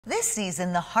This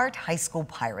season, the Hart High School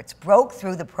Pirates broke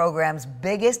through the program's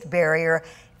biggest barrier.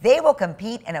 They will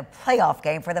compete in a playoff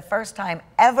game for the first time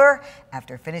ever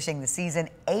after finishing the season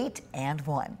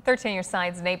 8-1. 13-year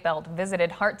side's Nate Belt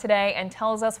visited Hart today and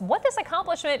tells us what this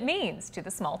accomplishment means to the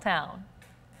small town.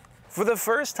 For the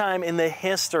first time in the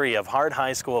history of Hart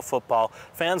High School football,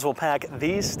 fans will pack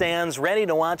these stands ready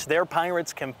to watch their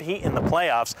Pirates compete in the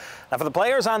playoffs. Now, for the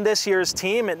players on this year's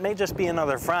team, it may just be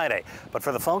another Friday. But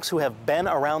for the folks who have been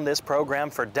around this program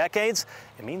for decades,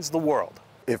 it means the world.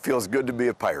 It feels good to be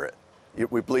a Pirate.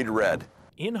 We bleed red.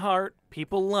 In Hart,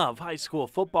 people love high school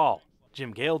football.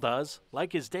 Jim Gale does.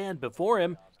 Like his dad before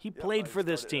him, he played for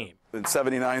this team. In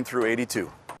 79 through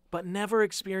 82. But never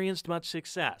experienced much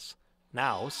success.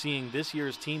 Now, seeing this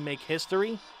year's team make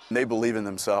history, they believe in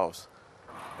themselves,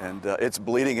 and it's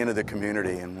bleeding into the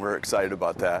community, and we're excited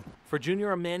about that. For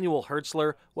junior Emmanuel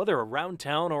Hertzler, whether around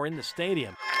town or in the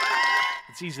stadium,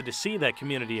 it's easy to see that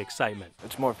community excitement.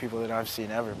 It's more people than I've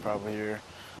seen ever probably here.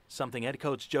 Something head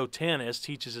coach Joe Tanis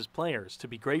teaches his players to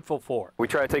be grateful for. We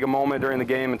try to take a moment during the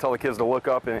game and tell the kids to look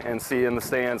up and see in the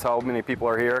stands how many people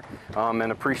are here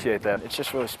and appreciate that. It's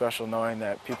just really special knowing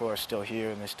that people are still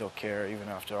here and they still care even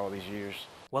after all these years.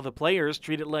 While the players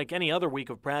treat it like any other week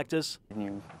of practice,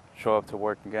 you show up to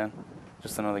work again,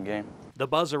 just another game. The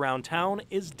buzz around town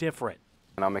is different.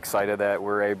 And I'm excited that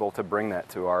we're able to bring that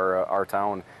to our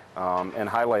town and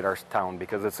highlight our town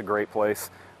because it's a great place.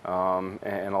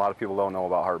 And a lot of people don't know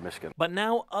about Hart, Michigan. But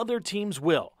now other teams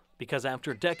will, because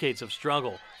after decades of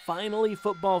struggle, finally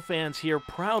football fans here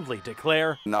proudly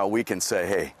declare, now we can say,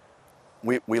 hey,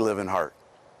 we live in Hart.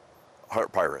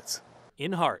 Hart Pirates.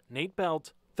 In Hart, Nate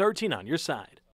Belt, 13 on your side.